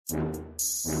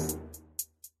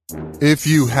If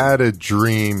you had a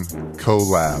dream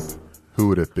collab, who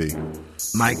would it be?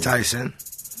 Mike Tyson.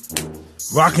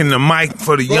 Rocking the mic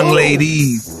for the young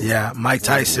ladies. Yeah, Mike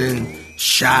Tyson,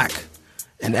 Shaq,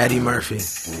 and Eddie Murphy.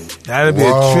 That'd be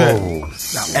a trip.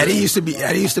 Now, Eddie used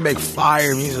to make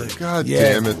fire music. God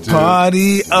damn it, dude.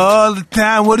 Party all the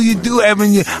time. What do you do, Evan?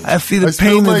 I see the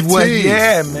pain is wet. Tees.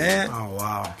 Yeah, man. Oh,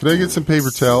 wow. Can I get some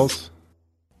paper towels?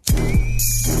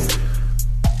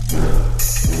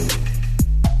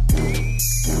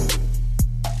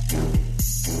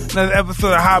 Another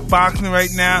episode of Hot Boxing right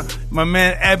now. My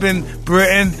man Evan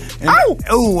Britton.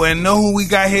 And know who we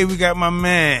got here? We got my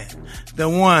man, the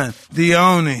one, the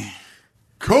only,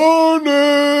 Corner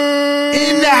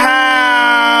in the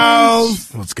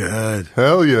house. What's good?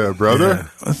 Hell yeah, brother. Yeah.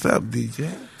 What's up,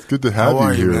 DJ? It's good to have How you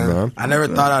are here, you, man. I never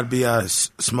thought I'd be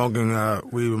smoking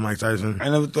weed with Mike Tyson. I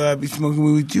never thought I'd be smoking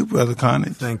weed with you, brother Connor.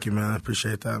 Thank you, man. I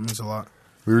appreciate that. It means a lot.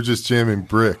 We were just jamming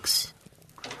bricks.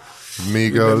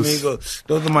 Amigos.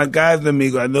 Those are my guys, the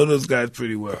Amigos. I know those guys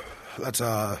pretty well. That's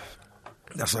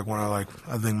like one of I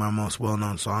think my most well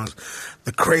known songs.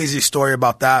 The crazy story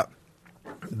about that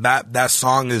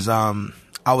song is I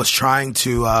was trying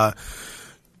to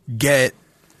get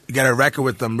a record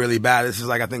with them really bad. This is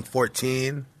like I think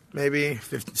 14 maybe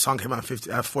 15. Song came out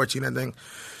 14 I think.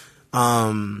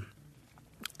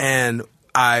 And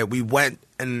we went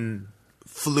and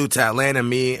flew to Atlanta,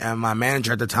 me and my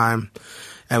manager at the time.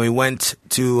 And we went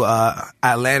to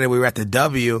Atlanta. We were at the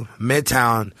W,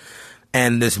 Midtown,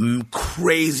 and this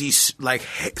crazy like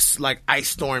ice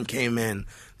storm came in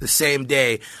the same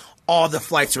day. All the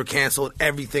flights were canceled.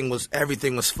 Everything was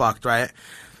fucked, right?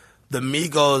 The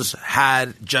Migos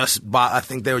had just bought. I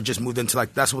think they were just moved into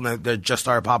that's when they just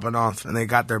started popping off, and they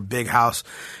got their big house,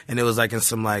 and it was like in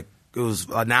some it was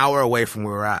an hour away from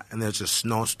where we were at, and there's a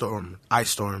snowstorm, ice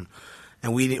storm.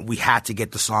 And we had to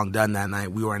get the song done that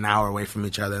night. We were an hour away from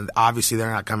each other. And obviously, they're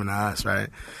not coming to us, right?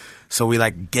 So we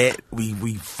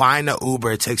find an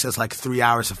Uber. It takes us like 3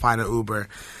 hours to find an Uber.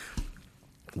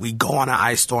 We go on an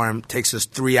ice storm. It takes us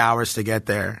 3 hours to get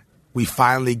there. We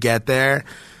finally get there,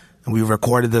 and we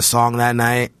recorded the song that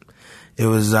night. It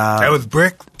was that was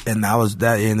Brick, and that was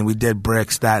that. And we did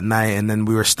Bricks that night, and then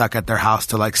we were stuck at their house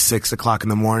till like 6 o'clock in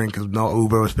the morning because no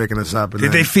Uber was picking us up. And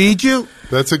did they feed you?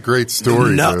 That's a great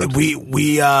story. No, dude. we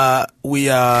went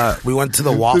to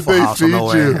the Waffle House on the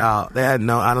way out. They had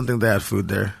I don't think they had food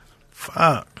there.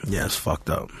 Fuck. Yeah, it's fucked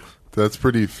up. That's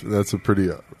a pretty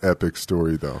epic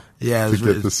story, though. Yeah, to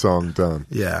get the song done.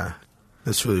 Yeah, it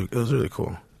was really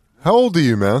cool. How old are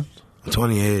you, man? I'm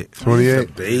 28.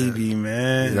 28, baby,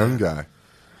 man, young guy.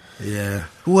 Yeah.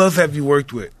 Who else have you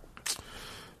worked with?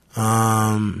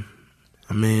 I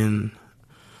mean,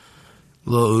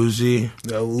 Lil Uzi,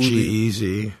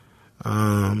 G-Eazy.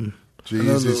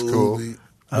 G-Eazy's cool. Lil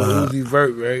Uzi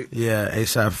Vert, right? Yeah,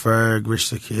 A$AP Ferg, Rich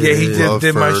the Kid. Yeah, he just Love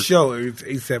did my Ferg. show. It's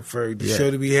A$AP Ferg. The show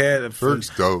that we had at Ferg's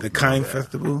dope, the man. Kind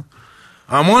Festival.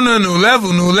 I'm on a new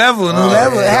level.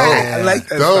 Yeah. I like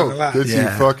that song a lot. Gets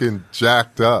Yeah. you fucking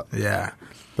jacked up. Yeah.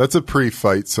 That's a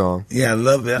pre-fight song. Yeah, I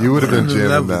love it. You would have I'm been on a new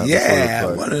jamming level. that Yeah,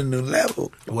 before I'm the on a new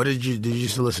level. What did you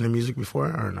used to listen to music before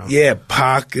or no? Yeah,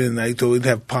 Pac, and I used to always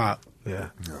have Pac Yeah.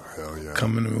 Oh, hell yeah.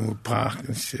 come in the room with Pac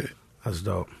and shit. That's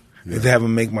dope. I used to have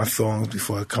him make my songs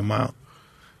before I come out.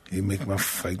 He'd make my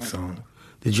fight song.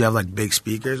 Did you have like big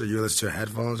speakers or you listen to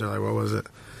headphones or like what was it?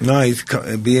 No, he's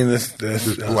being this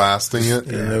Just blasting it.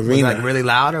 in the Was arena. it like really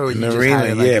loud or in you the just arena, had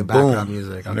it like yeah, in background boom.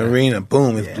 music? In the arena,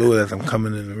 boom, it's Yeah. blue as I'm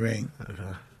coming in the ring. Okay.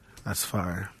 That's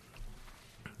fire.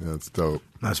 That's dope.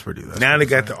 That's pretty. Now they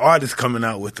got the artists coming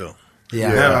out with them. Yeah.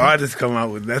 Now the artists come out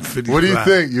with that's pretty. What do you fly.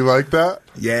 think? You like that?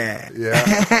 Yeah. Yeah.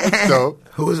 That's dope.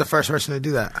 Who was the first person to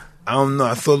do that? I don't know.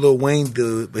 I saw Lil Wayne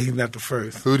do it, but he's not the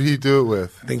first. Who'd he do it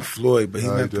with? I think Floyd, but he's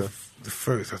Oh, not he the did.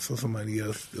 first. I saw somebody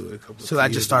else do it a couple. So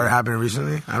that just started happening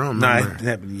recently? I don't Nah, remember. it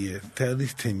happened years. At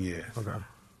least 10 years. Okay.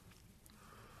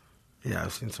 Yeah,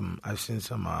 I've seen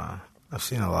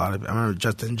a lot of. I remember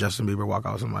Justin Bieber walk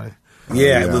out with somebody.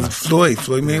 Yeah, yeah. it was Floyd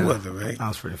Mayweather, right? That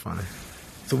was pretty funny.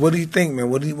 So what do you think, man?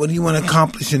 What do you want to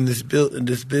accomplish in this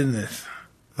business?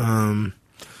 Who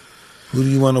do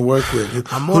you want to work with?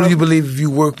 Who do you believe if you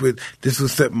work with this will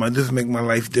make my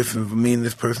life different for me and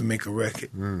this person make a record?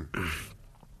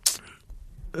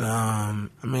 I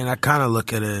mean, I kind of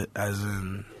look at it as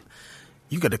in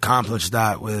you could accomplish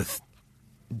that with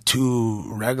two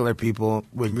regular people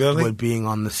with being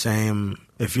on the same.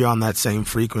 If you're on that same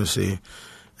frequency,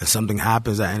 and something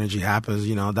happens, that energy happens.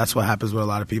 You know, that's what happens with a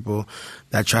lot of people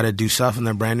that try to do stuff and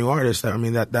they're brand new artists. I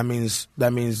mean, that means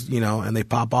and they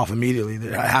pop off immediately.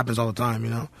 That happens all the time. You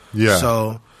know. Yeah.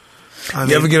 So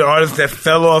You ever get an artist that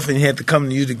fell off and you had to come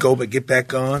to you to go but get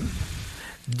back on?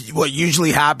 What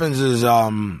usually happens is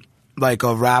like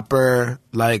a rapper,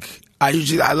 like I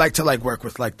like to like work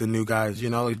with like the new guys, you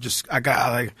know,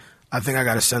 like I think I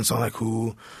got a sense on like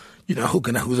who's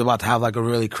about to have like a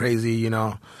really crazy, you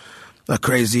know, a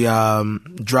crazy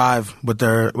drive with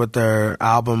their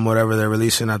album, whatever they're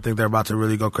releasing. I think they're about to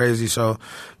really go crazy. So,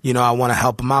 you know, I want to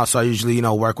help them out. So I usually, you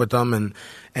know, work with them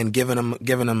and giving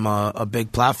them a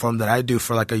big platform that I do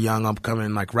for like a young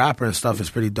upcoming like rapper and stuff is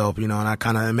pretty dope, you know.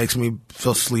 And it makes me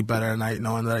feel sleep better at night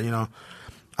knowing that, you know,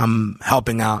 I'm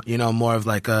helping out, you know, more of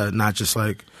like not just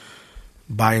like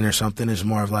buying or something. It's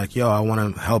more of like, yo, I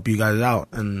want to help you guys out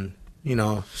and, you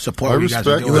know, support what you guys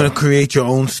are doing. You're going to create your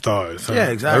own stars. Huh? Yeah,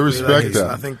 exactly. I respect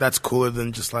that. I think that's cooler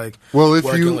than just like if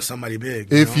working with somebody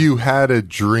big. If you had a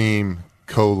dream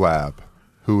collab,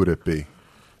 who would it be?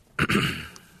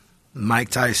 Mike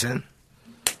Tyson.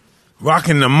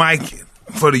 Rocking the mic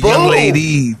for the young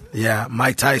lady. Yeah,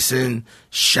 Mike Tyson,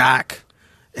 Shaq,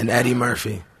 and Eddie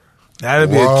Murphy.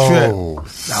 That'd be a trip.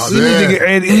 We need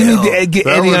to get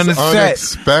Eddie on the set.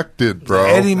 Unexpected, bro.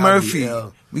 Eddie Murphy.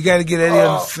 We got to get Eddie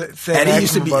on the set.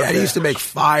 Eddie used to make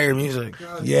fire music.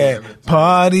 Yeah,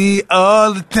 party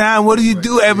all the time. What do you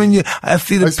do, Evan? I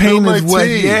see the paint is wet.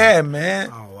 Yeah, man.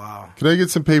 Oh wow. Can I get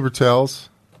some paper towels?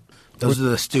 Those are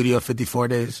the Studio 54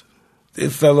 days. It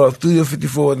fell off. Studio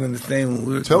 54 wasn't the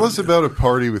same. Tell us about a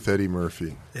party with Eddie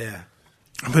Murphy. Yeah.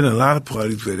 I've been to a lot of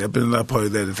parties with it. I've been to a lot of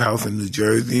parties at his house in New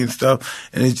Jersey and stuff.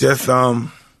 And it's just,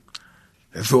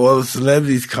 that's where all the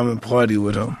celebrities come and party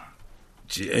with him.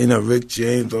 You know, Rick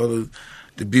James, all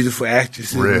the beautiful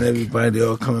actresses and everybody, they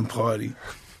all come and party.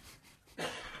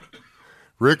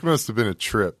 Rick must have been a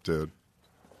trip, dude.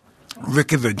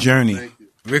 Rick is a journey.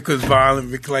 Rick was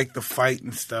violent. Rick liked to fight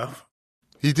and stuff.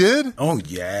 He did? Oh,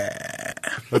 yeah.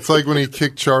 That's like when he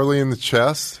kicked Charlie in the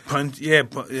chest? Punch, yeah.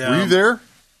 Were you there?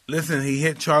 Listen, he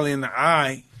hit Charlie in the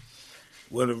eye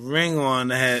with a ring on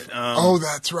that had oh,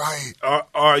 that's right.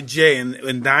 RJ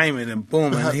and Diamond and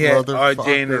boom, and he had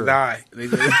RJ in his eye.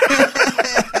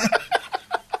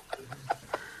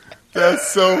 That's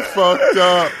so fucked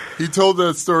up. He told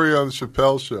that story on the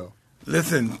Chappelle Show.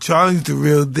 Listen, Charlie's the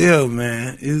real deal,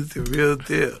 man. He's the real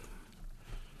deal.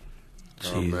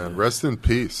 Oh, man. Rest in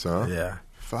peace, huh? Yeah.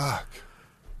 Fuck.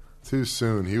 Too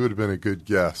soon. He would have been a good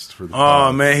guest for the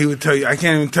Oh, man, he would tell you. I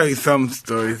can't even tell you some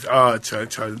stories. Oh,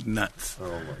 Charlie's nuts. Oh,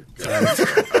 my God.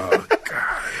 Oh,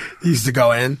 God. He used to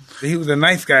go in. He was a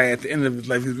nice guy at the end of his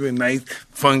life. He was a really nice,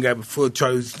 fun guy. Before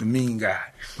Charlie was the mean guy.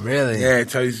 Really? Yeah,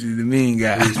 Charlie was the mean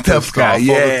guy. Tough guy.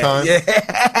 Yeah, all the time?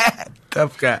 yeah.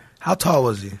 Tough guy. How tall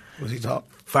was he? Was he tall?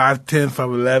 5'10",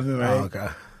 5'11", right? Oh, okay.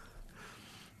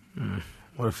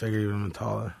 Would have figured he would have been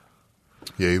taller.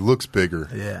 Yeah, he looks bigger.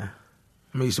 Yeah.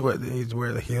 I mean, he used to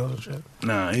wear the heels and shit.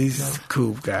 Nah, he's a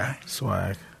cool guy.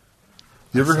 Swag.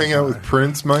 You ever hang out with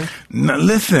Prince, Mike? Now,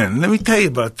 listen, let me tell you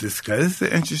about this guy. This is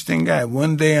an interesting guy.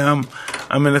 One day I'm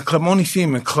in a club. I only see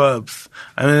him in clubs.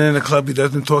 I'm in a club. He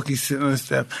doesn't talk. He's sitting on the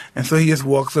step. And so he just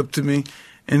walks up to me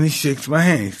and he shakes my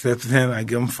hand. He steps his hand. I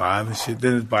give him 5 and shit.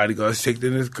 Then his bodyguard shakes.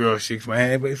 Then his girl shakes my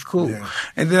hand. But it's cool. Yeah.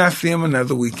 And then I see him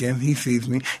another weekend. He sees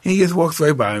me and he just walks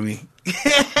right by me.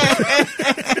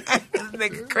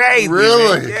 Nigga crazy.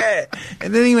 Really? Man. Yeah.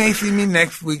 And then he may see me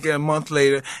next week, a month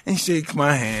later, and shake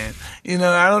my hand. You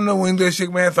know, I don't know when he'll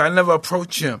shake my hand, so I never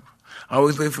approach him. I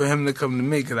always wait for him to come to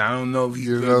me because I don't know if he's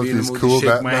going to be in the mood cool to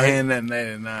shake my hand that night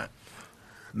or not.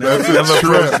 Never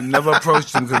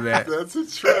approached him because of that. That's a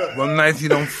trip. Some nights he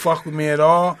don't fuck with me at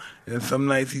all, and some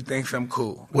nights he thinks I'm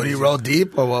cool. Would he roll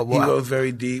deep or what? He goes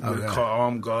very deep with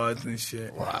armed guards and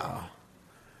shit. Wow.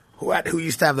 Who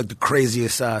used to have like the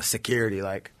craziest security?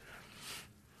 Like,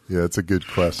 yeah, it's a good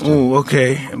question. Oh,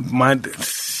 okay.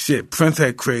 Prince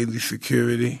had crazy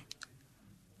security.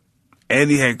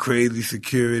 Eddie had crazy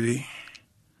security.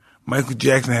 Michael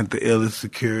Jackson had the illest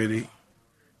security.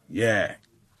 Yeah.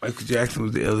 Michael Jackson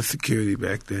was the illest security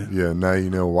back then. Yeah, now you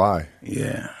know why.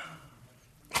 Yeah.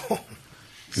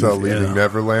 So Leaving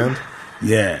Neverland?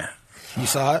 Yeah. You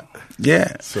saw it?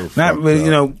 Yeah. So not really, up.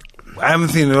 you know, I haven't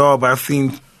seen it all, but I've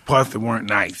seen parts that weren't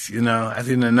nice, you know. I've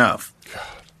seen enough. God.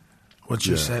 What's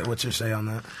your say on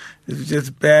that? It's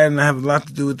just bad, and I have a lot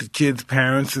to do with the kids'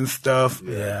 parents and stuff.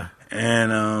 Yeah.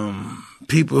 And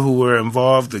people who were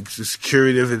involved, the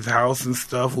security of his house and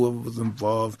stuff, whoever was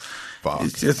involved. Fuck.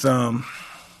 It's just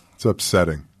it's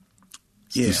upsetting.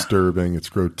 It's disturbing. It's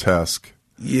grotesque.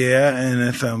 Yeah, and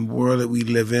it's a world that we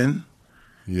live in.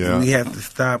 Yeah. And we have to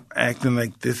stop acting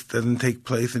like this doesn't take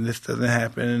place and this doesn't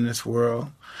happen in this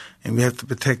world. And we have to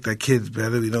protect our kids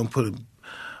better. We don't put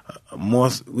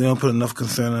enough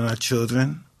concern on our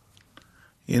children.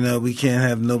 We can't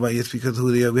have nobody just because of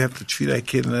who they are. We have to treat our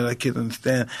kids and let our kids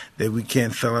understand that we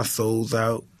can't sell our souls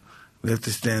out. We have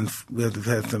to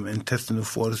have some intestinal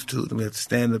fortitude, and we have to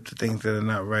stand up to things that are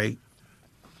not right.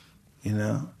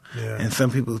 Yeah. And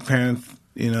some people's parents,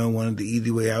 wanted the easy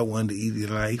way out, wanted the easy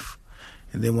life,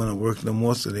 and they want to work no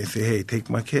more. So they say, "Hey, take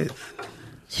my kids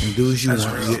and do what you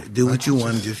want. Do what you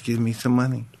want. Just give me some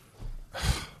money."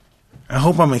 I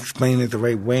hope I'm explaining it the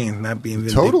right way and not being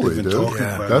vindictive Totally, and dude. talking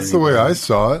Yeah. about That's the way I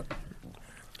saw it.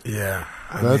 Yeah.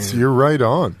 You're right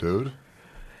on, dude.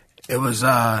 It was,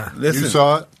 Listen, You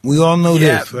saw it? we all know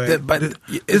Yeah, this, right? but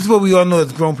this is what we all know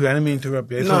as grown people. I didn't mean to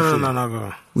interrupt you. It's okay. no,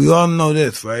 go. We all know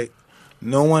this, right?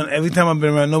 No one, every time I've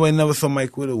been around, nobody never saw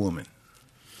Mike with a woman.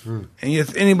 And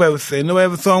yes, anybody would say, nobody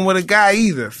ever saw him with a guy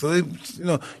either. So,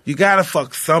 you gotta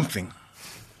fuck something.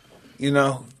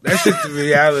 That's just the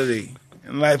reality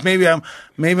in life. Maybe I'm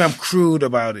crude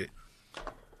about it.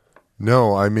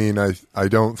 No, I mean, I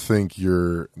don't think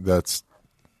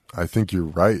I think you're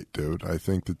right, dude. I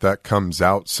think that comes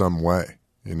out some way,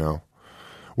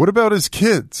 What about his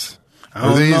kids? I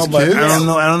don't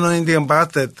know anything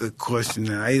about that, the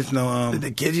question. I just know, Did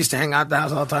the kids used to hang out at the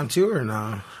house all the time too, or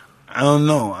no? I don't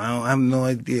know. I have no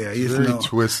idea. I just Very know.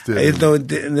 twisted. I just know it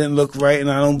didn't look right,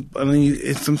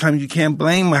 and sometimes you can't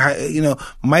blame him.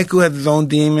 Michael has his own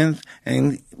demons,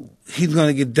 and he's going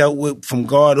to get dealt with from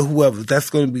God or whoever. That's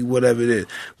going to be whatever it is.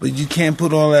 But you can't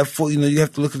put all that for, you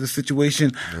have to look at the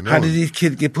situation. How did these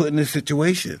kids get put in this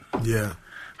situation? Yeah.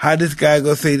 How this guy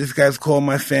go say, this guy's called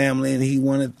my family and he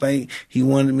wanted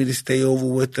me to stay over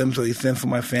with them, so he sent for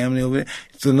my family over there.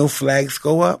 So no flags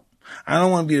go up. I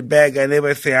don't want to be the bad guy.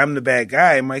 Everybody say I'm the bad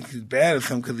guy. Mike is bad or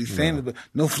something because he's saying it, but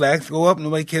no flags go up.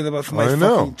 Nobody cares about somebody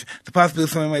fucking. The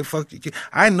possibility somebody might fuck your kid.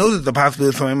 I know that the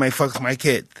possibility somebody might fuck my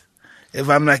kid if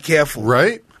I'm not careful.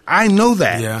 Right? I know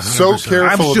that. Yeah, 100%. So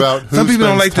careful about who some people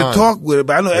don't like spends to time. talk with it,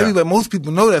 but I know most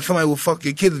people know that somebody will fuck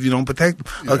your kids if you don't protect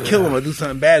them, or kill them, or do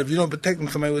something bad. If you don't protect them,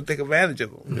 somebody will take advantage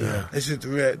of them. Yeah. It's just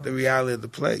the reality of the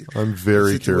place. I'm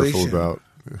very The careful situation. about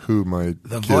who my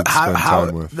The kids spend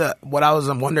time with. What I was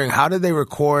wondering, how did they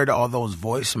record all those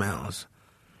voicemails?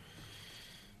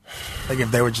 Like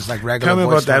if they were just like regular. Tell me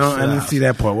about that. voicemails I didn't see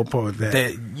that part. What part was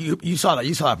that? You saw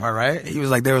that part, right? He was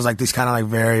like, there was like these kind of like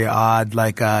very odd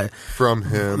From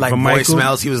him. like From Michael?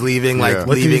 voicemails he was leaving, Yeah. like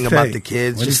What did he leaving about say? the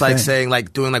kids, What did just he like say? saying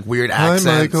like doing like weird Hi, accents.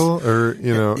 Michael. Or,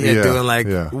 doing like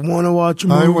want to watch a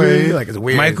Hi, movie. Wade. Like it's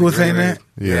weird. Michael was It's saying weird.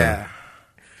 that? Yeah.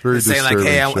 Very They're saying like,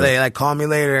 disturbing hey, shit. they like call me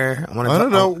later. I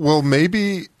don't know. Well,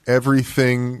 maybe every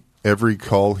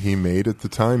call he made at the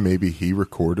time, maybe he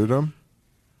recorded them.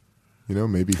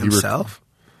 Maybe himself.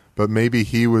 But maybe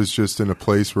he was just in a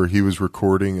place where he was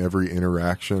recording every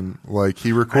interaction. Like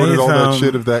he recorded all that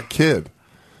shit of that kid.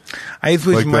 I just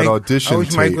wish Like that Mike. audition I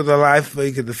wish Mike tape. was alive so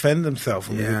he could defend himself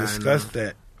and we Yeah, could I discuss know.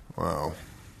 that. Wow.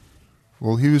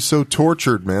 Well, he was so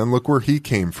tortured, man. Look where he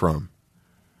came from.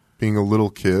 Being a little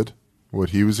kid,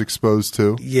 what he was exposed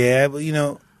to. Yeah, but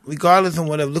regardless of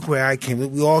whatever, look where I came.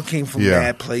 We all came from Yeah.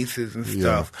 bad places and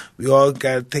stuff. We all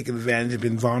got to take advantage of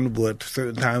being vulnerable at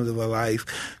certain times of our life.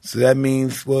 So that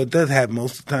means, well, it does happen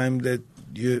most of the time that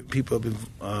people have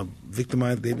been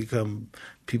victimized. They become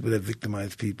people that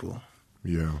victimize people.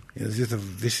 Yeah. It's just a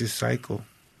vicious cycle.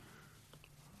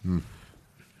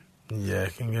 Yeah,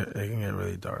 it can get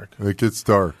really dark. It gets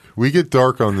dark. We get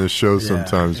dark on this show Yeah,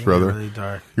 sometimes, it can brother. get really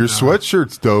dark. Your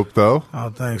sweatshirt's dope, though. Oh,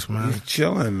 thanks, man. He's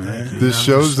chilling, man. This I'm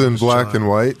show's just in black chilling. and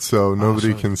white, so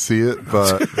nobody Awesome. can see it,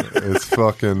 but it's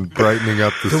fucking brightening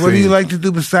up the So scene. what do you like to do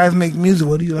besides make music?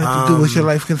 What do you like to do? What's your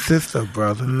life consist of,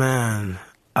 brother? Man,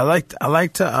 I like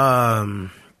to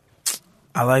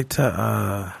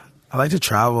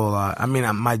travel a lot. I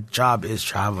mean, my job is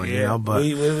traveling, but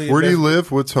Where do you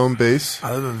live? What's home base?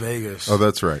 I live in Vegas. Oh,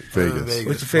 that's right, I live in Vegas.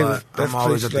 What's your favorite but best I'm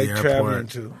always place at you the like traveling airport.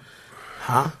 to?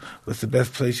 Huh? What's the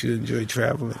best place you enjoy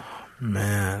traveling?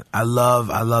 Man, I love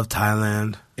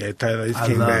Thailand. Yeah, Tyler just I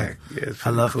came love- back. Yeah, it's I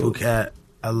pretty love cool. Phuket.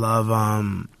 I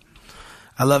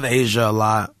love Asia a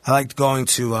lot. I liked going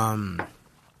to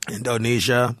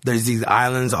Indonesia. There's these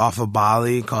islands off of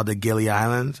Bali called the Gili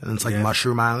Islands, and it's like Yeah.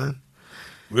 Mushroom Island.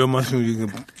 Real mushrooms you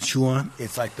can chew on.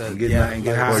 It's like the Get high and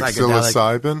get high. Like psychedelic.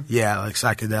 psilocybin? Yeah, like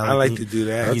psychedelic. I like to do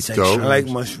that. You That's take dope. I like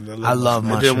shrooms. mushrooms. I love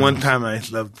I did one mushrooms. time and I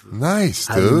just loved it. Nice,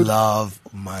 I dude. love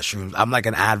mushrooms. I'm like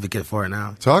an advocate for it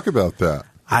now. Talk about that.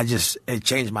 It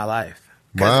changed my life.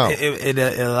 'Cause Wow.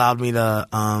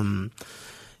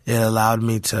 It allowed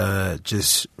me to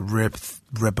just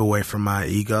rip away from my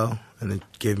ego and it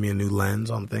gave me a new lens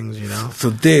on things, you know?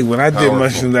 So, Dig, when I did Powerful.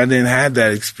 mushrooms, I didn't have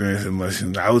that experience with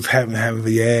mushrooms. I was having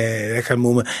that kind of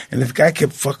movement. And this guy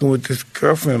kept fucking with this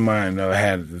girlfriend of mine that I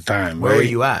had at the time. Where right? were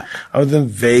you at? I was in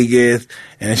Vegas,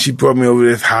 and she brought me over to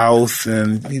this house,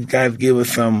 and these guys gave her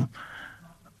something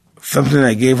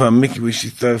that gave her a Mickey when she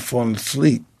started falling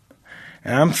asleep.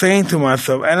 And I'm saying to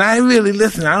myself, and I really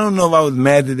listen, I don't know if I was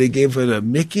mad that they gave her the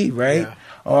Mickey, right? Yeah.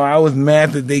 Or I was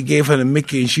mad that they gave her the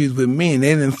Mickey and she was with me, and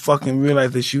they didn't fucking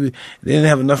realize that they didn't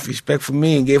have enough respect for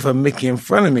me and gave her Mickey in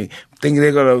front of me, thinking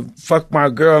they're gonna fuck my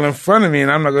girl in front of me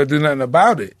and I'm not gonna do nothing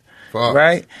about it. Fuck.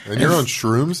 Right? And you're on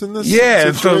shrooms in this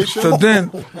Yeah, situation? so then,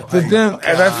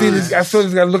 as I saw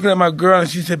this guy looking at my girl, and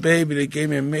she said, "Baby, they gave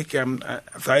me a Mickey."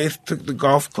 So I just took the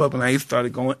golf club and I just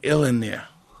started going ill in there.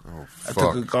 Oh, I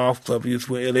fuck. took a golf club.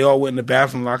 They all went in the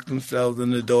bathroom, locked themselves in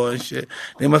the door and shit.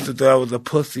 They must have thought I was a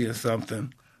pussy or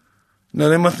something. No,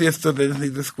 they must have just thought they didn't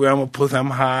think the square. I'm a pussy. I'm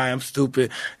high. I'm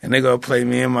stupid, and they gonna play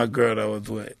me and my girl that I was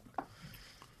with.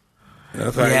 You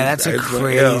know, so Yeah, I that's a just went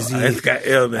crazy. ill. I just got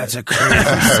ill. Then. That's a crazy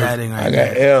setting. Right I got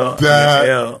there. ill. That- I got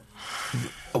ill.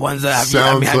 Ones that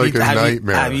Sounds like a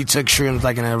nightmare. Have you took shrooms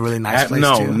like in a really nice place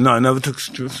No, too? I never took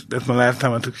shrooms. That's my last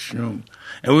time I took shrooms.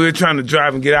 And we were trying to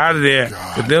drive and get out of there,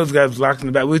 but those guys locked in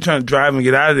the back. We were trying to drive and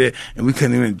get out of there, and we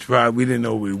couldn't even drive. We didn't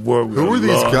know where we were. Who were these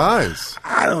lost. guys?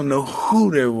 I don't know who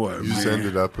they were. You just man.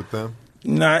 ended up with them?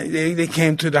 No, they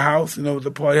came to the house. You know, the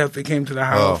party house. They came to the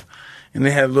house, and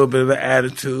they had a little bit of an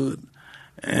attitude,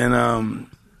 and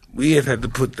we just had to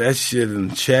put that shit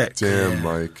in check. Damn,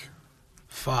 Mike.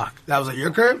 Fuck. That was at your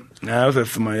crib? Now I was at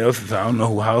somebody else's. I don't know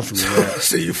who house it was at.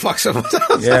 So you fucked someone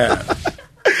else? Yeah.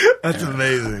 That's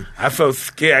amazing. I felt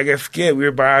scared. I got scared. We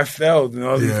were by ourselves, and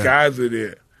all these Yeah. guys were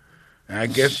there. And I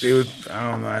guess they was. I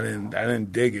don't know. I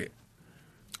didn't dig it.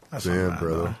 That's Damn, not bad,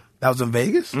 brother. though. That was in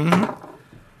Vegas?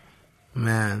 Mm-hmm.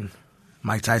 Man,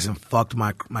 Mike Tyson fucked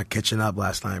my kitchen up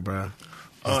last night, bro.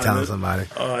 Just telling somebody.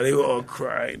 Oh, they were all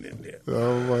crying in there.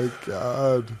 Oh, my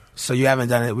God. So you haven't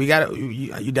done it. We got it.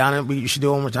 You down it? You should do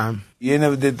it one more time. You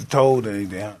never did the toad or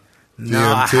anything. Huh? No,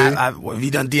 DMT? have you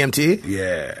done DMT?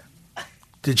 Yeah,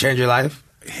 Did it change your life?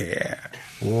 yeah.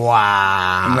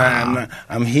 Wow.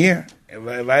 I'm here. If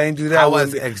I didn't do that, I I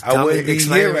was wouldn't be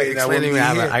here right now. I wouldn't be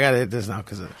here. I got to hit this now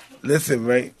because Listen,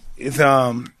 right? It's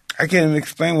I can't even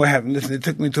explain what happened. Listen, it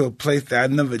took me to a place that I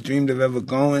never dreamed of ever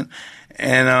going,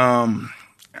 and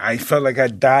I felt like I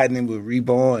died and was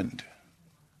reborn.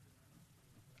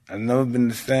 I've never been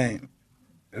the same.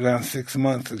 Around 6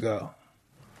 months ago,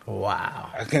 wow.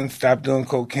 I couldn't stop doing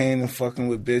cocaine and fucking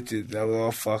with bitches. I was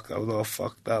all fucked up.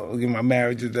 I was getting my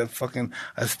marriage was at fucking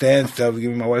a standstill.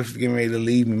 My wife was getting ready to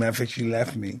leave me. Matter of fact, she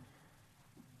left me.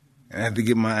 And I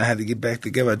had to get back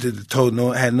together. I did the toad.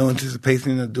 I had no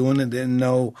anticipation of doing it. Didn't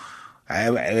know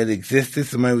it existed.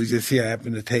 Somebody was just here. I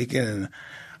happened to take it. And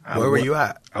Where were you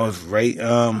at? I was right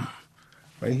here.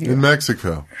 In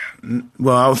Mexico.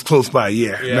 Well, I was close by.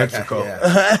 Yeah, Yeah, Mexico.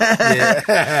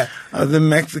 Yeah. I was in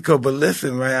Mexico, but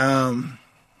listen, right?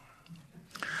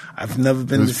 I've never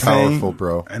been It the was same. powerful,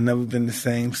 bro. I've never been the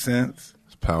same since.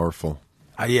 It's powerful.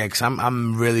 Yeah, because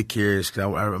I'm really curious. Cause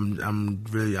I want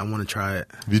to try it.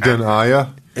 Have you done Aya?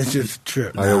 It's just a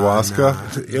trip.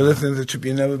 Ayahuasca? You're listening to a trip.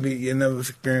 You never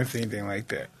experienced anything like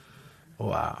that.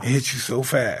 Wow. It hits you so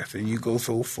fast, and you go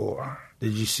so far.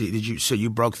 So you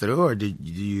broke through, or did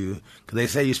you? Because they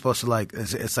say you're supposed to like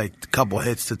it's like a couple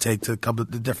hits to take to a couple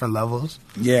of the different levels.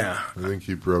 Yeah. I think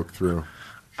you broke through.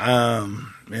 Man,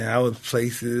 I was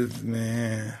places,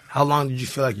 man. How long did you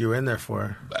feel like you were in there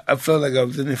for? I felt like I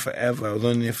was in there forever. I was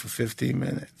only there for 15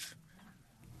 minutes.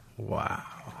 Wow.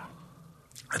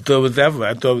 I thought it was ever.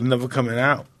 I thought it was never coming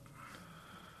out.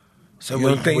 So You were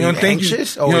don't think you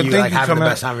anxious, or were you like having the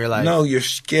best time of your life? No, you're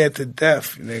scared to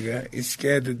death, nigga. You're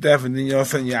scared to death, and then all of a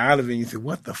sudden you're out of it, and you say,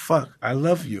 what the fuck? I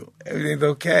love you. Everything's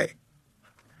okay.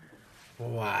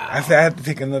 Wow. I said I have to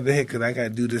take another hit because I got to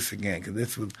do this again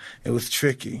because it was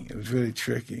tricky. It was really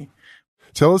tricky.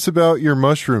 Tell us about your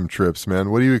mushroom trips, man.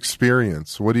 What do you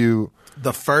experience? What do you...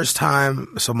 The first time,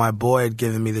 so my boy had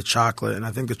given me the chocolate, and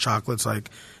I think the chocolate's like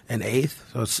an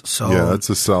eighth. Yeah, that's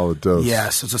a solid dose. Yeah,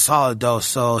 so it's a solid dose.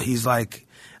 So he's like,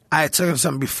 I had taken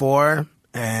something before,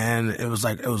 and I was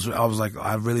like,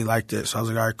 I really liked it. So I was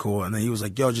like, all right, cool. And then he was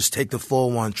like, yo, just take the full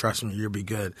one. Trust me, you'll be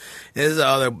good.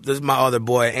 And this is my other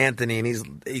boy, Anthony, and he's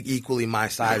equally my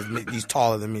size. He's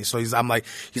taller than me. So he's like,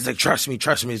 trust me,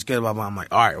 it's good. Blah, blah. I'm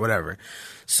like, all right, whatever.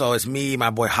 So it's me, my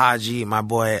boy Haji, my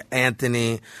boy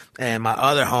Anthony, and my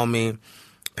other homie,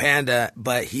 Panda,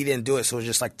 but he didn't do it, so it was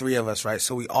just like 3 of us, right?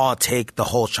 So we all take the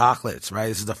whole chocolates, right?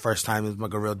 This is the first time it's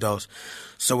like a real dose.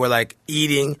 So we're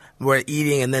eating,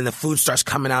 and then the food starts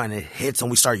coming out and it hits,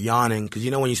 and we start yawning. Because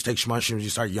when you take mushrooms,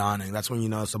 you start yawning. That's when you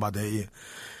know it's about to hit you.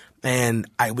 And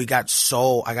I got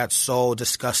so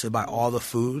disgusted by all the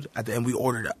food at the end. We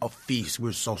ordered a feast. We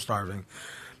were so starving,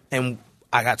 and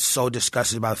I got so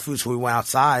disgusted by the food. So we went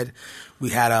outside. We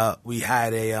had a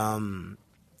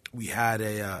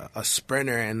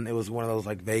Sprinter, and it was one of those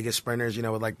like Vegas Sprinters,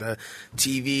 with like the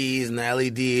TVs and the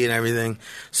LED and everything.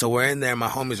 So we're in there. My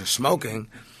homies are smoking,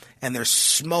 and there's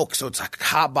smoke. So it's like a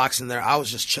hot box in there. I was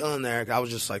just chilling there. I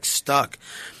was just like stuck.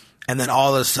 And then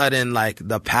all of a sudden, like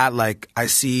I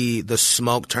see the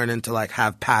smoke turn into like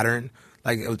have pattern.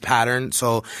 Like it was patterned.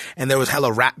 So, and there was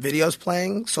hella rap videos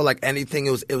playing. So like anything,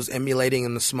 it was emulating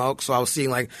in the smoke. So I was seeing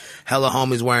like hella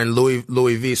homies wearing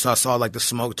Louis V. So I saw like the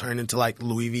smoke turn into like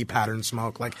Louis V pattern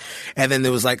smoke. Like, and then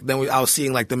there was like, I was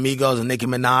seeing like the Migos and Nicki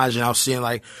Minaj, and I was seeing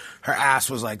like her ass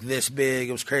was like this big.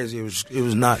 It was crazy. It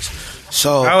was nuts.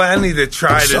 So I need to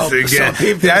try this again.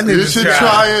 You should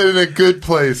try it in a good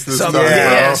place this time.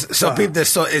 Yeah. So peep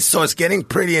this. So it's getting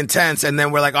pretty intense. And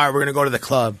then we're like, all right, we're gonna go to the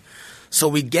club. So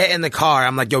we get in the car.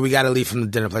 I'm like, yo, we got to leave from the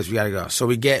dinner place. We got to go. So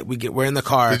we're in the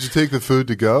car. Did you take the food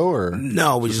to go or?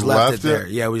 No, we just left it there.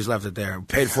 Yeah, we just left it there.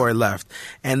 Paid for it, left.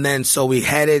 And then so we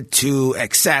headed to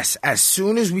Excess. As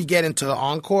soon as we get into the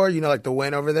Encore, like the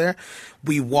Wynn over there,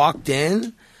 we walked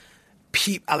in.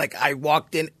 I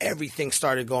walked in, everything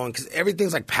started going because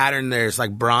everything's like patterned there. It's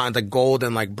like bronze, like gold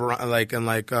and like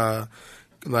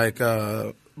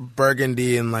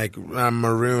burgundy and like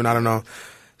maroon. I don't know.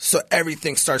 So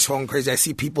everything starts going crazy. I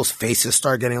see people's faces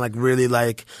start getting like really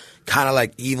like kind of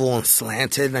like evil and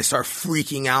slanted, and I start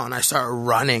freaking out and I start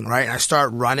running, right? And I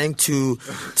start running to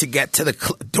get to the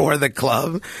door of the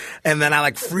club, and then I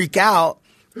like freak out.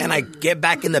 And I get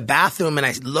back in the bathroom and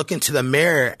I look into the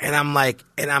mirror and I'm like,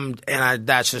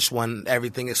 that's just when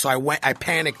everything is. So I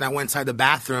panicked and I went inside the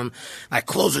bathroom. I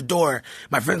closed the door.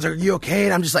 My friends are, you okay?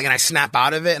 And I'm just like, and I snap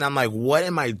out of it and I'm like, what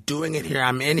am I doing in here?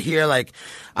 I'm in here like,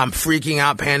 I'm freaking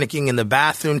out, panicking in the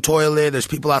bathroom toilet. There's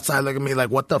people outside looking at me like,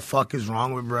 what the fuck is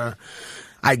wrong with bro?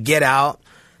 I get out.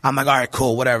 I'm like, all right,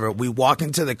 cool, whatever. We walk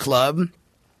into the club.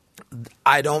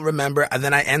 I don't remember. And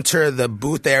then I enter the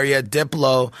booth area.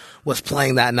 Diplo was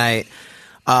playing that night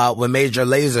with Major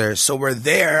Lazer. So we're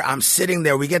there. I'm sitting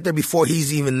there. We get there before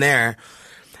he's even there.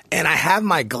 And I have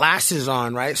my glasses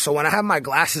on, right? So when I have my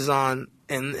glasses on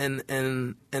in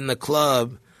the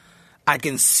club, I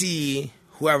can see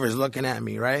whoever's looking at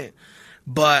me, right?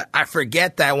 But I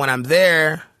forget that when I'm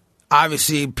there,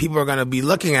 obviously people are going to be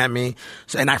looking at me,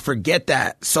 and I forget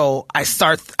that. So I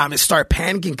start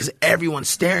panicking because everyone's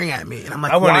staring at me, and I'm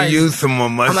like, I want to use some more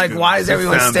mushrooms. I'm like, why is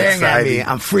everyone staring at me?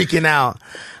 I'm freaking out.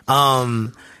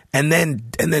 And then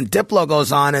Diplo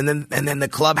goes on, and then the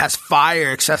club has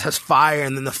fire. Excess has fire,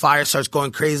 and then the fire starts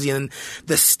going crazy, and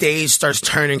the stage starts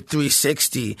turning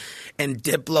 360. And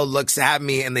Diplo looks at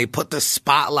me, and they put the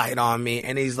spotlight on me,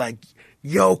 and he's like,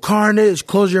 yo, Carnage,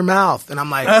 close your mouth. And I'm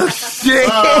like, oh, shit.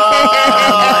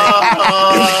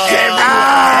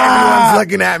 Everyone's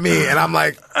looking at me. And I'm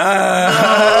like, and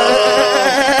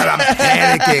I'm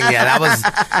panicking. Yeah,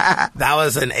 that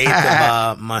was an eighth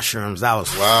of mushrooms. That was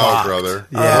fucked. Brother.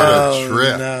 Yeah. What a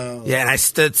trip. No. Yeah, and I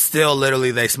stood still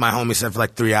literally, my homie said for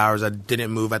like 3 hours. I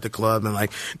didn't move at the club, and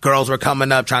like girls were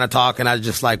coming up trying to talk, and I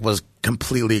just like was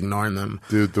completely ignoring them.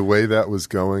 Dude, the way that was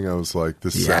going, I was like,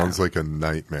 this sounds like a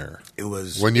nightmare. It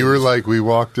was. When you were like, we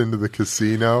walked into the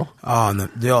casino. Oh, and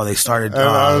they started. And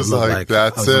I was like,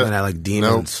 that's I was it. looking at like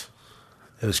demons. Nope.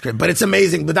 It was great, but it's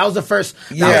amazing. But that was the first.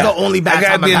 That was the only bad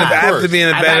time I have to be in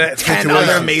a bad situation. 10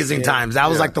 other amazing times. That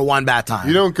was like the one bad time.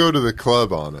 You don't go to the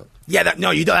club on it. Yeah, no,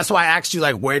 you don't. That's why I asked you,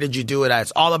 like, where did you do it at?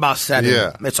 It's all about setting.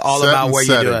 Yeah. It's all about where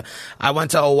you do it. I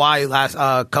went to Hawaii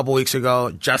couple weeks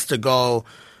ago just to go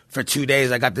for 2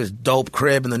 days. I got this dope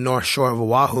crib in the North Shore of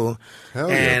Oahu. Hell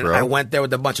and yeah, bro. I went there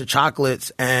with a bunch of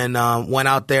chocolates and went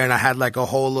out there, and I had like a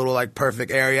whole little like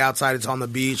perfect area outside. It's on the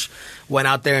beach. Went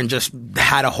out there and just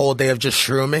had a whole day of just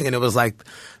shrooming, and it was like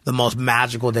the most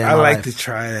magical day of my life. I like to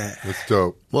try that. That's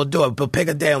dope. We'll do it, but pick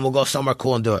a day and we'll go somewhere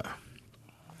cool and do it.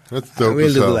 That's dope. I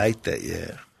really like that,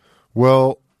 yeah.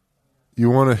 Well, you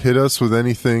want to hit us with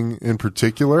anything in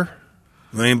particular?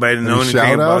 Anybody know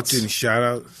anything about you? Any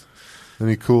shout-outs?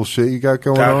 Any cool shit you got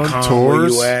going on?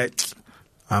 Tours? Where you at?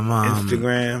 I'm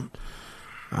Instagram.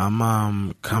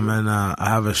 I'm coming. I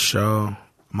have a show.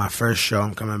 My first show.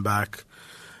 I'm coming back.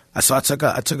 So I took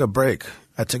a break.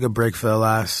 I took a break for the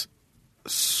last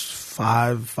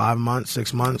 5 months,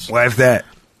 6 months. Why is that?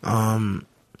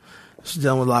 Just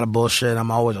dealing with a lot of bullshit. I'm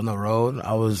always on the road.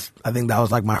 I think that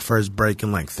was like my first break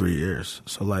in like 3 years.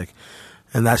 So like,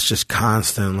 and that's just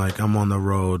constant. Like I'm on the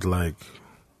road. Like,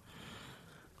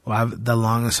 the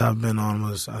longest I've been on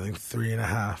was I think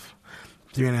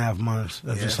 3.5 months.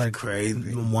 That's just like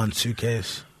crazy. One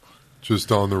suitcase.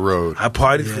 Just on the road. I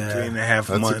partied for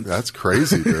 3.5 months. That's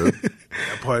crazy, dude.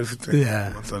 I partied for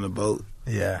 3.5 months on a boat.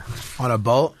 Yeah. On a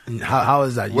boat? And how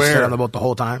is that? You Where? stayed on the boat the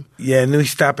whole time? Yeah, and then we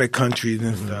stop at countries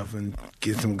and stuff and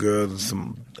get some girls and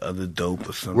some other dope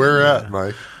or something. Where at,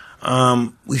 Mike?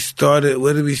 We started,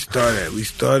 where did we start at? We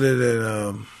started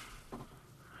at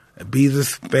Ibiza,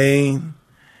 Spain,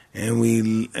 and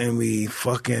we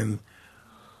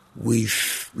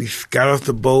got off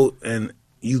the boat in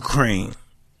Ukraine.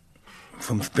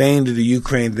 From Spain to the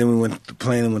Ukraine, then we went the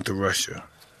plane and went to Russia.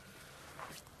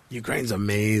 Ukraine's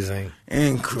amazing.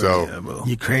 Incredible.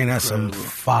 Ukraine has some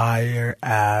fire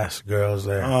ass girls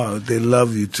there. Oh, they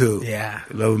love you too. Yeah.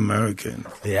 They love Americans.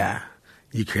 Yeah.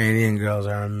 Ukrainian girls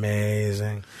are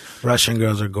amazing. Russian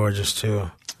girls are gorgeous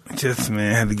too. Just,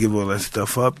 man, I had to give all that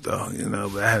stuff up though,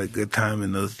 but I had a good time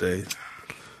in those days.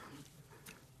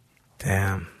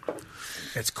 Damn.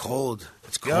 It's cold.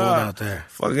 It's cold out there.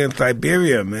 Fucking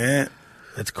Siberia, man.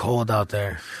 It's cold out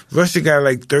there. Russia got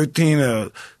like 13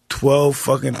 or 12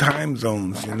 fucking time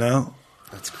zones,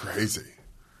 That's crazy.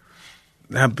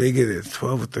 How big it is,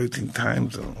 12 or 13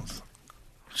 time zones.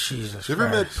 Jesus You ever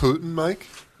met Putin, Mike?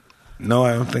 No,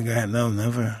 I don't think I had. No,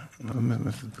 never. Never met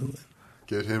Mr. Putin.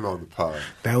 Get him on the pod.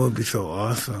 That would be so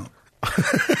awesome. I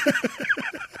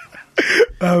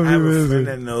have a friend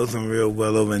that knows him real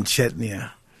well over in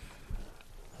Chechnya.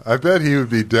 I bet he would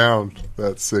be down,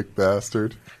 that sick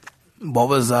bastard. What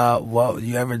was what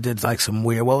you ever did like some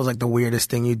weird? What was like the weirdest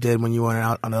thing you did when you went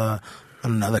out on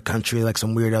another country? Like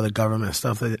some weird other government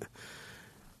stuff that.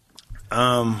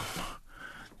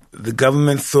 The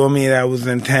government saw me that I was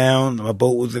in town. My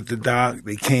boat was at the dock.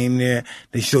 They came there.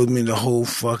 They showed me the whole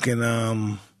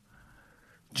fucking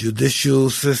judicial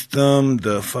system,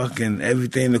 the fucking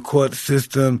everything, the court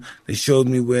system. They showed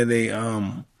me where they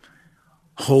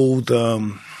hold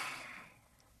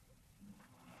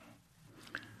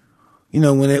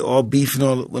when they all beef and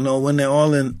all when they're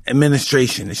all in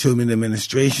administration. They showed me the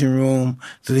administration room.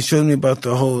 So they showed me about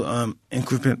the whole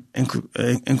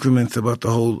increments about the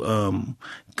whole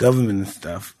government and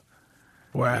stuff.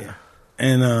 Where? Yeah.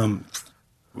 And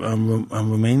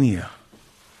Romania.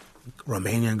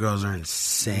 Romanian girls are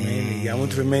insane. Yeah, I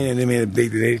went to Romania and they made a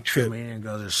big day trip. Romanian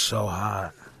girls are so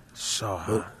hot. So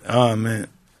hot. Oh, man.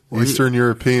 Eastern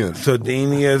European.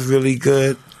 Sardinia is really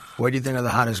good. Where do you think are the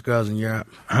hottest girls in Europe?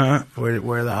 Huh?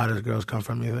 Where the hottest girls come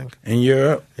from, you think? In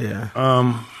Europe? Yeah.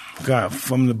 God,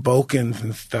 from the Balkans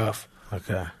and stuff.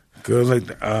 Okay. Girls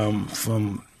like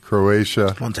from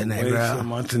Croatia. Montenegro.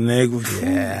 Montenegro.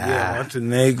 Yeah.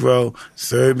 Montenegro,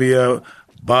 Serbia,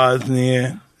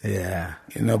 Bosnia. Yeah.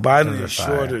 Bosnia is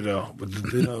shorter though, but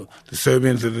the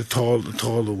Serbians are the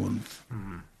taller ones.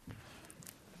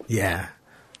 Yeah.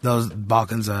 Those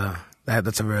Balkans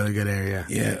that's a really good area.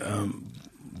 Yeah.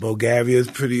 Bulgaria is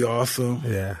pretty awesome.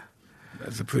 Yeah.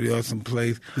 That's a pretty awesome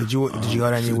place. Did you go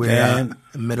to anywhere in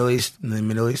the Middle East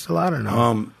a lot or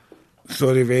no?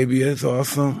 Saudi Arabia is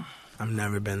awesome. I've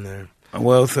never been there.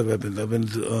 Where else have I been? I've been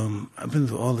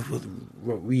to all of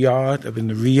Riyadh. I've been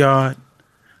to Riyadh.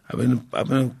 I've been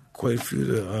to quite a few of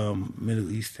the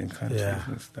Middle Eastern countries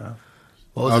and stuff.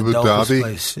 What was Abu the dopest Dhabi?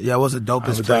 place? Yeah, what was the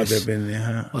dopest Abu place? Dhabi, I've been there,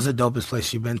 huh? What's the dopest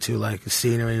place you've been to, like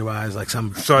scenery-wise, like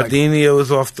some Sardinia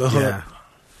was off the hook. Yeah.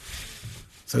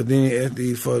 Sardinia,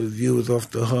 for the view was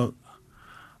off the hook.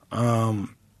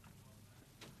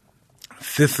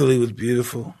 Sicily was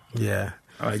beautiful. Yeah.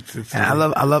 I like Sicily.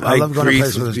 And I love going to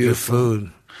places with good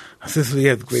food. Sicily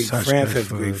has great. Such France good has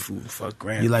food. great food. Fuck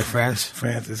France. You like France?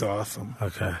 France is awesome.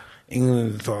 Okay.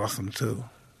 England is awesome too.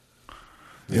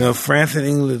 France and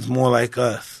England is more like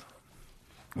us,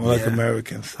 more like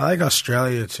Americans. I like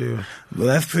Australia too. Well,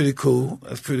 that's pretty cool.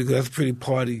 That's pretty good. That's a pretty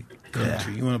party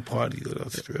country. You want to party with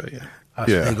Australia?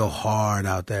 They go hard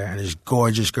out there, and there's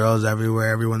gorgeous girls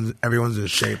everywhere. Everyone's in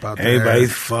shape out there.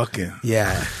 Everybody's fucking.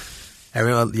 Yeah.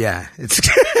 Everyone. Yeah. It's.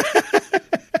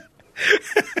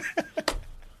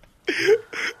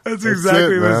 That's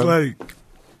exactly what it's like.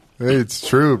 Hey, it's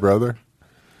true, brother.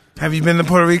 Have you been to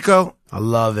Puerto Rico? I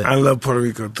love it. I love Puerto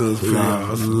Rico too. It's pretty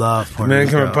awesome. Love Puerto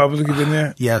Dominican Rico. Republic, you been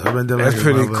there? Yes, I've been to Dominican That's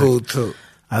pretty Republic. cool too.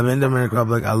 I've been to Dominican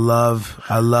Republic.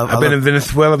 I've been in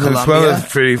Venezuela. Colombia?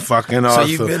 Venezuela's pretty fucking awesome.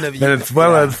 you've been to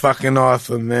Venezuela's fucking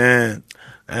awesome, man.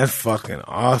 That's fucking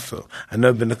awesome. I've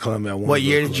never been to Colombia. What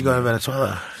year did you go to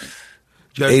Venezuela?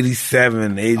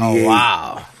 87, 88. Oh,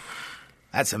 wow.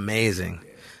 That's amazing.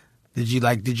 Did you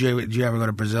ever go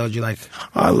to Brazil? Did you like?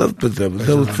 Oh, I love Brazil.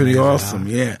 Brazil was pretty awesome,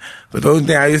 yeah. But the only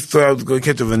thing I used to thought I was going to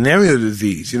catch a venereal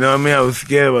disease. You know what I mean? I was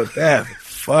scared about that.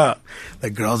 Fuck. The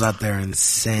girls out there are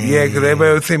insane. Yeah, because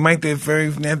everybody would say, Mike, they're very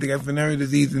nasty. Got venereal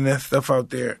disease and that stuff out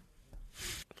there.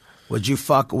 Would you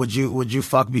fuck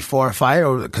before a fight,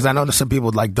 or because I know that some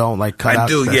people like don't like cut out? I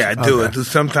do, yeah, I do. Okay. I do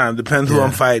sometimes. Depends who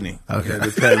I'm fighting. Okay. Yeah,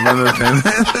 depends.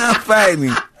 I'm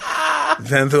fighting.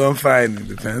 Depends who I'm fighting.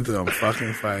 Depends who I'm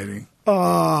fucking fighting.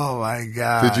 Oh my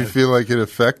god! Did you feel like it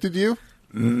affected you?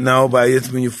 No, but it's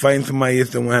when you're fighting somebody, you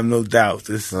just don't have no doubts.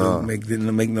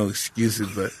 Didn't make no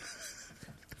excuses, but.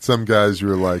 Some guys you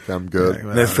were like, I'm good.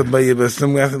 But some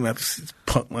guys are like,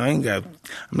 punk. I'm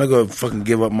not gonna fucking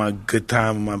give up my good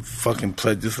time and my fucking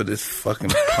pleasure for this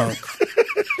fucking punk.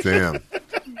 Damn.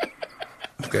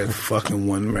 Got fucking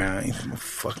 1 round. He's gonna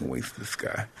fucking waste this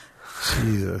guy.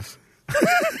 Jesus.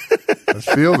 I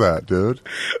feel that, dude.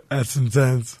 That's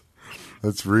intense.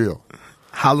 That's real.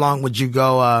 How long would you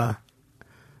go?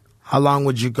 How long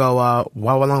would you go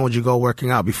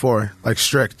working out before, like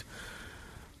strict?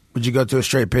 Would you go to a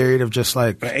straight period of just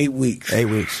like 8 weeks? 8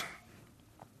 weeks.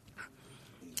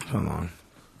 So long.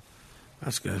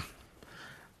 That's good.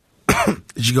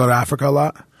 Did you go to Africa a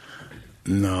lot?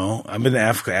 No, I've been to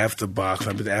Africa after boxing.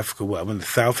 I've been to Africa. I've been to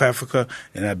South Africa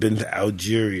and I've been to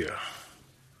Algeria.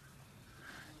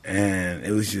 And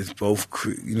it was just both,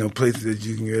 places that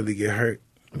you can really get hurt.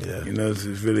 Yeah. It's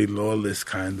really lawless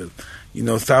kind of.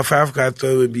 South Africa, I thought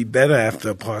it would be better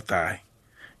after apartheid.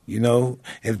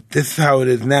 If this is how it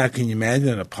is now, can you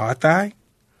imagine apartheid?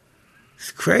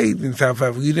 It's crazy in South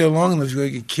Africa. You're there long enough, you're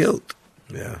going to get killed.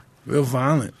 Yeah. Real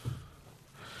violent.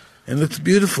 And it looks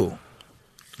beautiful.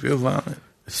 It's real violent.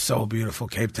 It's so beautiful.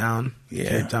 Cape Town. Yeah.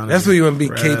 Cape Town. That's where you want to be,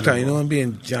 incredible. Cape Town. You don't want to be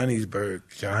in Johannesburg,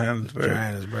 yeah.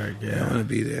 You don't want to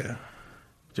be there.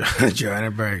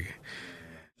 Johannesburg.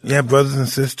 You have brothers and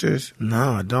sisters?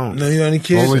 No, I don't. No, you don't have any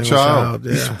kids? Only child.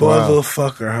 You spoiled little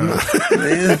fucker, huh?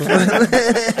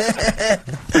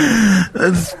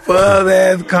 That spoiled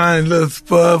ass kind of little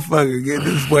spoiled fucker. Get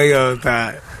this way all the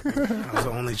time. I was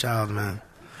the only child, man.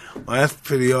 Well, that's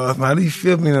pretty awesome. How do you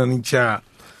feel being only child?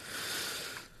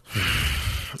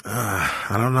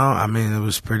 I don't know. I mean, it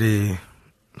was pretty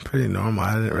normal.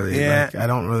 I didn't really. Yeah.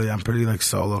 I'm pretty like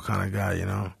solo kind of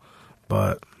guy,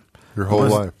 But Your whole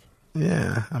life.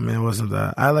 yeah, I mean, it wasn't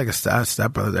that. I like a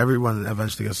stepbrother. Everyone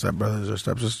eventually gets stepbrothers or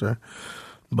stepsister.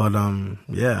 But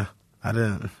yeah, I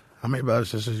didn't. How many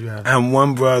brothers and sisters you have? I have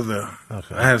one brother.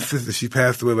 Okay. I had a sister. She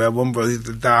passed away, but I have one brother. He's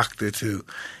a doctor, too.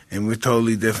 And we're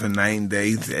totally different night and day.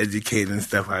 He's educated and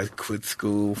stuff. I quit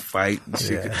school, fight and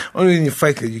shit. Yeah. Only reason you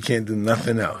fight because you can't do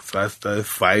nothing else. So I started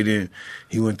fighting.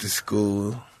 He went to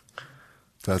school.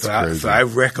 That's So crazy. I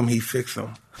wreck him, he fix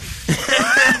him.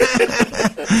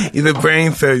 He's a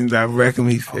brain surgeon. I wreck him,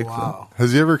 he fix him.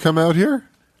 Has he ever come out here?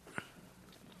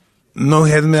 No,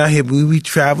 he hasn't been out here, but we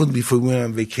traveled before we went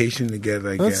on vacation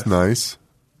together, I guess. That's nice.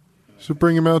 Should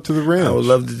bring him out to the ranch. I would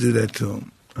love to do that to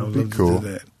him. I would That'd love be cool. to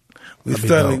do that.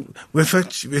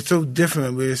 We're so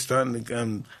different. We're starting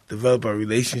to develop our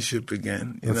relationship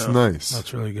again. That's nice.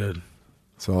 That's really good.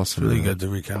 It's awesome. Really man. good to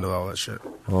rekindle all that shit.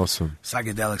 Awesome.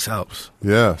 Psychedelics helps.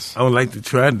 Yes. I would like to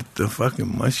try the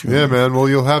fucking mushroom. Yeah, man. Well,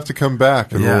 you'll have to come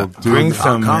back and Yeah. we'll do Bring I'll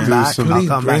some, come man. back. some- I'll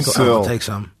come back. Sil. I'll take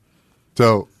some.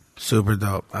 Dope. Super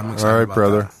dope. I'm excited All right, about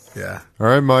brother. that. Yeah. All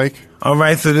right, Mike. All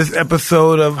right, so this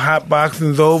episode of Hot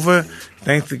Boxing's over.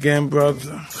 Thanks again,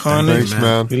 brother. Carnage. Thanks,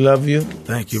 man. We love you.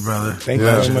 Thank you, brother. Thank you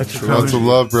Yeah. very much for Lots of coming.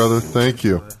 love, brother. Thank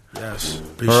you. Yes.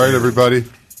 All right, everybody.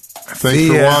 Thanks See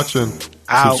for ya. watching.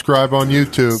 Out. Subscribe on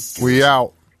YouTube. We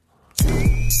out.